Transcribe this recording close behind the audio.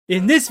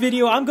In this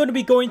video, I'm going to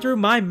be going through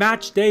my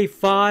Matchday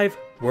 5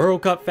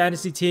 World Cup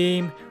fantasy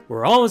team.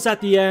 We're almost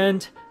at the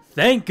end.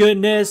 Thank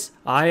goodness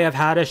I have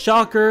had a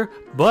shocker,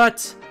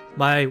 but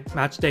my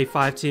Matchday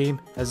 5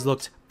 team has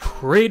looked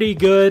pretty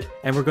good,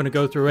 and we're going to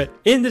go through it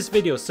in this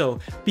video. So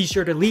be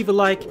sure to leave a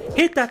like,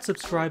 hit that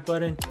subscribe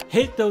button,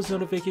 hit those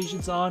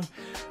notifications on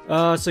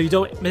so you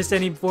don't miss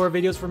any more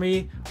videos from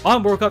me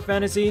on World Cup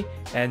fantasy,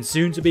 and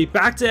soon to be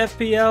back to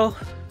FPL.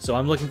 So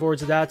I'm looking forward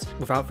to that.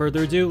 Without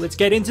further ado, let's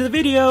get into the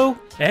video.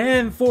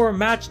 And for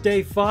match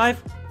day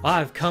 5,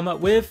 I've come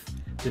up with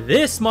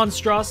this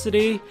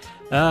monstrosity.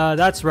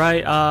 That's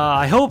right.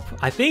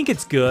 I think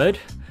it's good.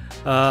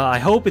 I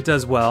hope it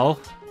does well,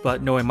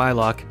 but knowing my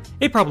luck,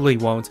 it probably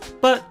won't.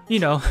 But, you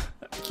know,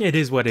 it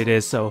is what it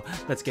is, so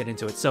let's get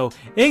into it. So,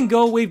 in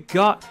goal, we've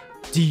got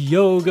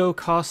Diogo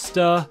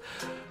Costa.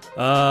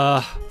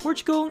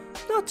 Portugal,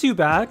 not too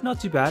bad, not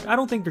too bad. I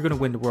don't think they're going to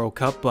win the World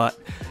Cup, but,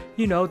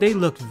 you know, they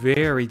looked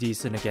very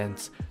decent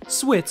against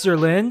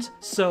Switzerland,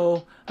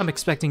 so I'm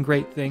expecting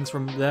great things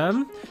from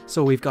them.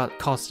 So we've got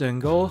Costa in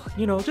goal,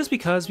 you know, just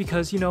because,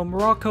 you know,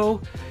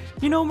 Morocco,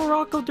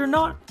 they're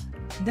not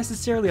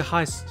necessarily a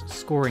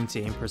high-scoring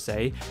team, per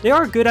se. They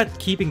are good at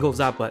keeping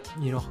goals out, but,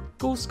 you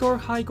know,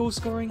 high goal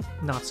scoring,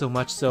 not so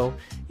much. So,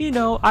 you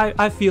know,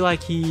 I feel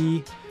like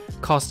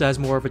Costa has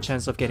more of a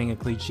chance of getting a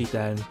clean sheet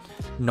than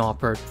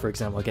Noppert, for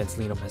example, against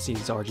Lionel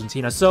Messi's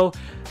Argentina. So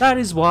that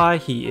is why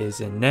he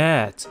is in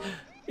net.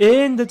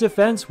 In the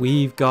defense,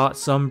 we've got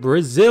some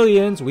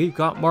Brazilians. We've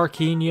got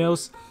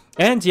Marquinhos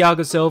and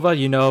Thiago Silva.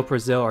 You know,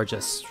 Brazil are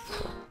just,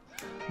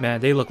 man,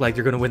 they look like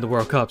they're going to win the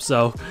World Cup.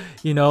 So,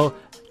 you know,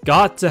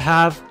 got to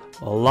have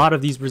a lot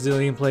of these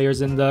Brazilian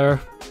players in there.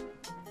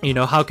 You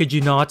know, how could you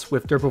not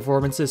with their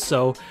performances?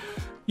 So,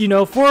 you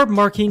know, for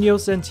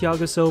Marquinhos and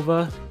Thiago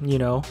Silva, you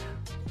know,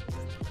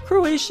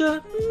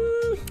 Croatia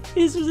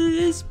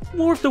is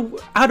more of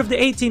the, out of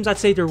the 8 teams, I'd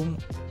say they're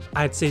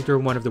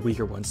one of the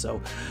weaker ones. So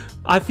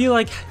I feel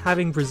like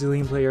having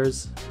Brazilian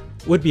players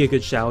would be a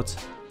good shout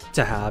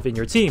to have in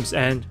your teams.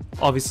 And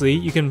obviously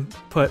you can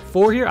put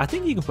 4 here. I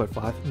think you can put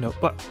 5. No,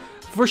 but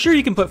for sure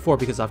you can put 4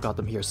 because I've got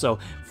them here. So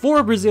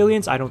 4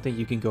 Brazilians, I don't think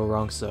you can go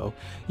wrong. So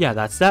yeah,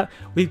 that's that.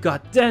 We've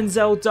got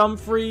Denzel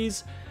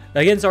Dumfries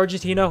against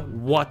Argentina.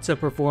 What a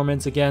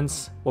performance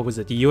against, what was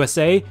it, the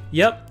USA?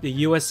 Yep, the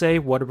USA.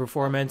 What a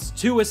performance.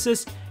 2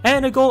 assists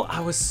and a goal. I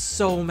was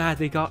so mad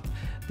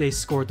they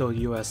scored the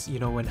US, you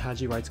know, when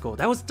Haji Wright's goal.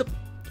 That was the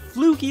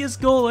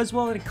flukiest goal as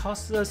well, and it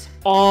cost us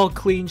all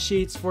clean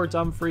sheets for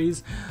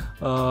Dumfries.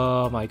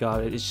 Oh my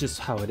god, it's just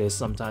how it is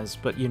sometimes.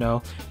 But, you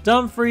know,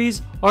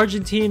 Dumfries,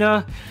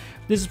 Argentina,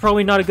 this is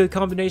probably not a good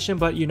combination,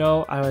 but, you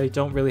know, I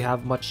don't really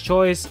have much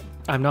choice.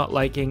 I'm not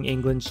liking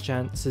England's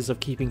chances of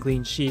keeping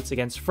clean sheets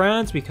against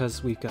France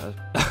because we've got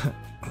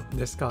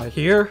this guy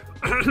here.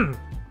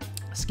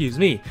 Excuse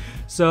me.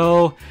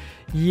 So,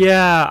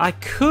 yeah, I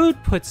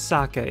could put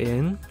Saka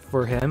in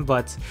for him,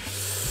 but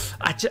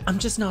I'm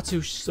just not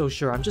so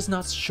sure. I'm just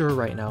not sure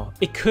right now.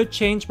 It could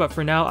change, but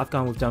for now, I've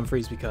gone with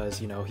Dumfries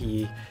because, you know,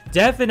 he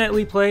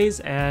definitely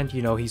plays, and,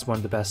 you know, he's one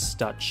of the best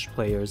Dutch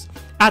players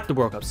at the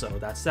World Cup, so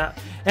that's that.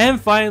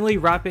 And finally,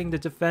 wrapping the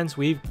defense,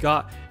 we've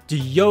got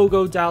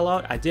Diogo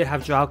Dalot. I did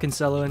have Joao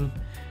Cancelo in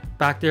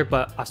back there,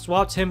 but I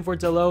swapped him for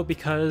Dalot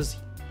because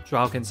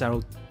Joao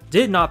Cancelo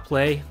did not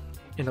play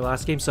in the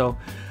last game. So,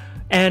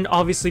 and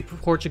obviously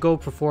Portugal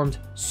performed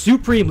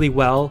supremely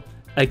well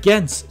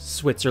against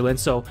Switzerland,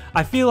 so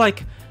I feel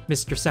like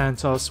Mr.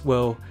 Santos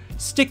will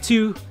stick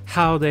to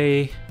how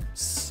they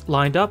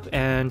lined up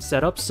and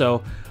set up.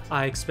 So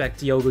I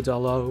expect Diogo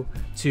Dalot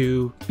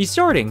to be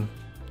starting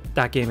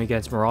that game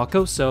against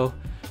Morocco. So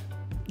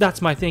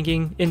that's my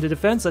thinking in the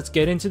defense. Let's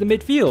get into the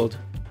midfield.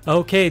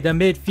 Okay, the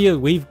midfield.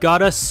 We've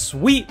got a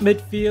sweet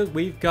midfield.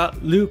 We've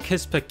got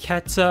Lucas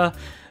Paqueta.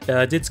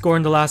 Did score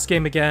in the last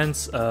game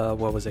against,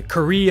 what was it?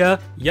 Korea.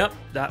 Yep,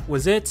 that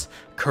was it.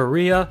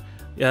 Korea.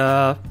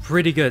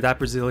 Pretty good. That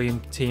Brazilian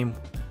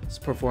team's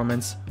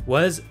performance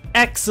was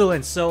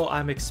excellent. So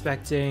I'm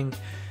expecting,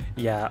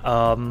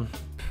 yeah,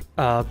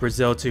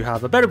 Brazil to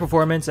have a better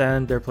performance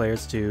and their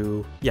players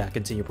to, yeah,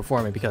 continue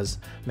performing because,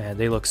 man,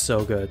 they look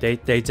so good.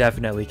 They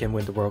definitely can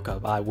win the World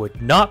Cup. I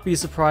would not be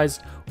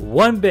surprised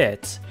one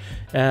bit.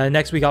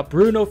 Next, we got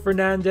Bruno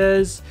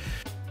Fernandes.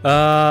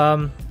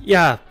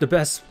 Yeah, the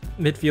best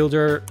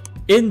midfielder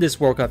in this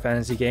World Cup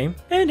fantasy game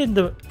and in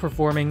the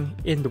performing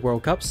in the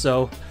World Cup.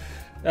 So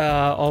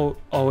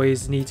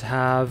always need to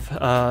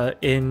have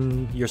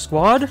in your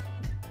squad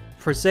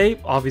per se.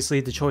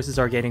 Obviously the choices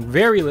are getting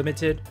very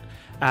limited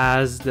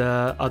as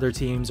the other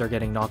teams are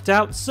getting knocked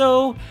out,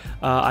 so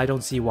I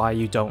don't see why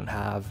you don't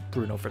have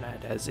Bruno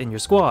Fernandes in your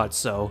squad.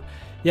 So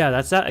yeah,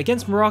 that's that.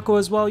 Against Morocco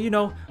as well, you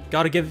know,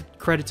 gotta give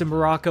credit to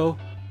Morocco.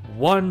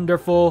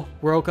 Wonderful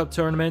World Cup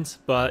tournament,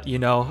 but, you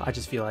know, I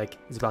just feel like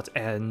it's about to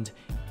end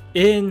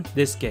in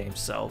this game.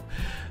 So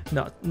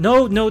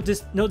no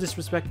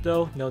disrespect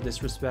though, no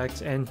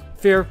disrespect, and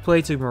fair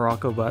play to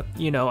Morocco, but,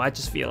 you know, I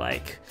just feel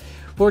like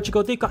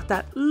Portugal, they got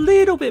that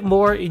little bit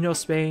more,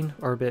 Spain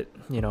are a bit,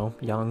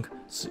 young,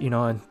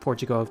 and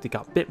Portugal, they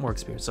got a bit more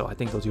experience, so I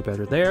think they'll do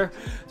better there.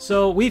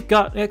 So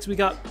next we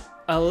got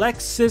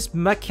Alexis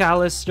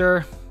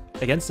McAllister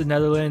against the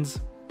Netherlands.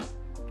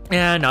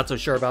 And not so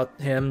sure about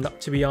him,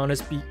 to be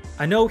honest.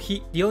 I know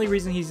the only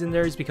reason he's in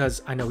there is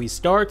because I know he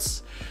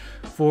starts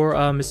for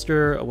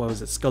Mr. what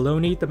was it,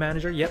 Scaloni, the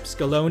manager. Yep,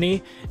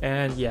 Scaloni.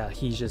 And yeah,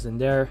 he's just in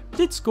there.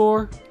 Did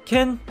score,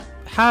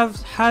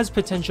 has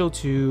potential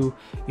to,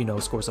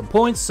 score some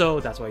points, so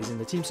that's why he's in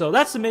the team. So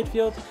that's the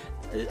midfield.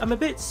 I'm a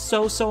bit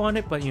so-so on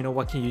it, but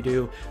what can you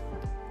do?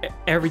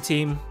 Every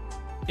team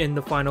in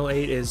the final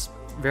 8 is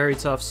very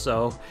tough,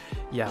 so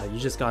yeah, you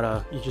just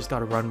gotta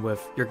run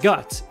with your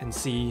gut and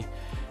see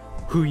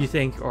who you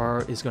think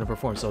is going to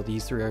perform. So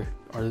these 3 are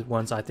the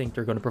ones I think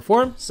they're going to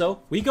perform,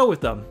 so we go with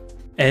them.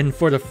 And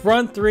for the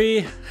front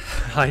 3,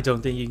 I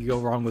don't think you can go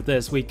wrong with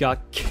this. We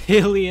got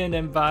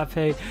Kylian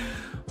Mbappe.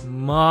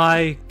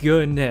 My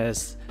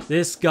goodness,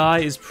 this guy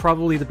is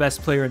probably the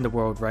best player in the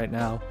world right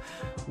now.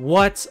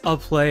 What a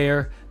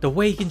player. The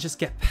way he can just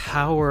get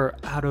power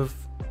out of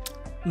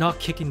not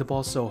kicking the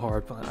ball so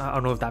hard, but I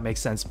don't know if that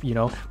makes sense,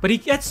 but he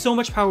gets so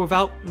much power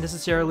without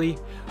necessarily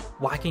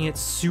whacking it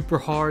super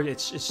hard.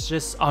 It's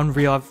just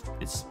unreal.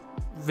 It's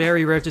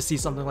very rare to see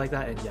something like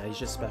that, and yeah, he's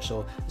just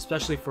special,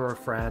 especially for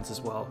France as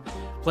well.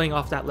 Playing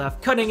off that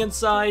left, cutting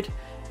inside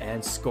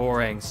and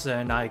scoring,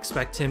 and I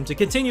expect him to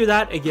continue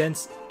that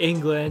against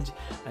England.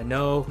 I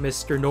know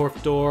Mr.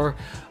 North Door,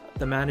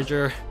 the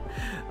manager,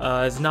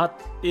 is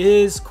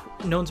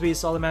known to be a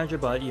solid manager,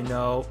 but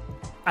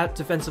at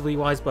defensively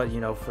wise, but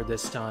for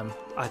this time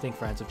I think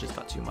France have just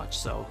got too much,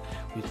 so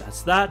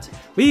that's that.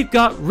 We've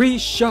got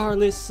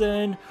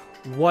Richarlison.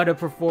 What a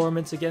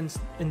performance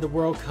in the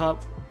World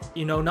Cup.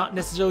 Not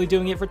necessarily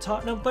doing it for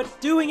Tottenham,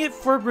 but doing it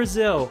for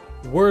Brazil.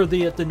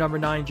 Worthy of the number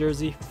 9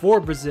 jersey for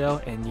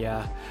Brazil, and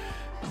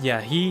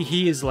yeah,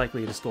 he is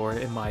likely to score,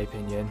 in my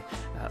opinion,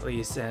 at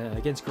least. And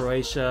against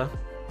Croatia,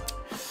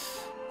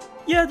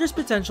 yeah, there's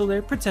potential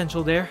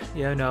there.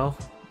 Yeah, no,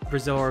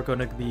 Brazil are going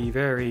to be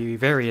very,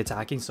 very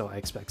attacking, so I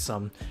expect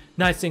some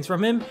nice things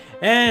from him.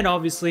 And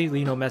obviously,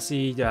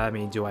 Messi, I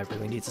mean, do I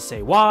really need to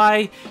say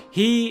why?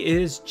 He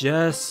is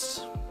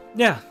just,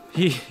 yeah,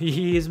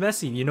 he is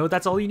Messi.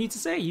 That's all you need to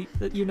say.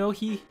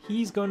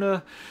 He's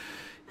gonna,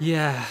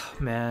 yeah,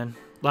 man.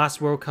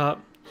 Last World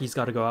Cup, he's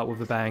got to go out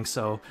with a bang,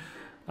 so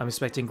I'm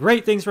expecting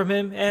great things from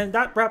him. And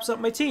that wraps up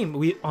my team.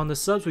 On the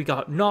subs, we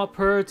got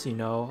Noppert.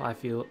 I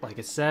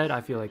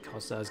feel like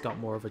Costa has got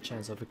more of a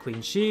chance of a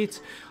clean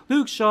sheet.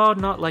 Luke Shaw,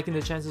 not liking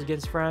the chances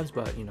against France,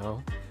 but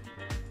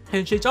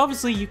and change.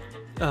 Obviously,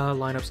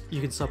 lineups,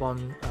 you can sub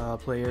on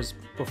players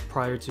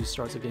prior to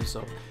starts of game,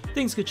 so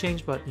things could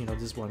change, but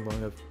this is what I'm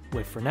going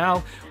with for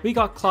now. We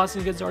got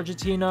Klaassen against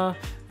Argentina.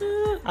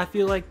 I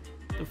feel like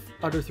the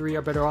other 3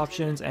 are better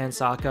options, and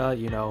Saka,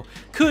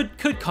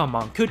 could come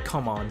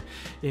on.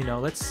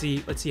 Let's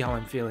see how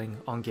I'm feeling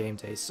on game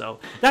day. So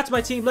that's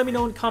my team. Let me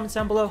know in the comments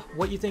down below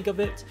what you think of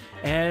it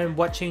and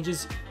what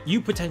changes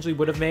you potentially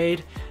would have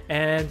made.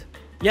 And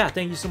yeah,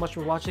 thank you so much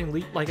for watching.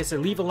 Like I said,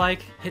 leave a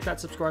like, hit that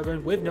subscribe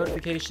button with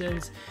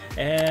notifications,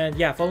 and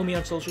yeah, follow me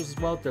on socials as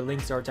well. The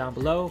links are down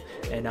below,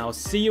 and I'll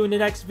see you in the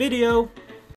next video.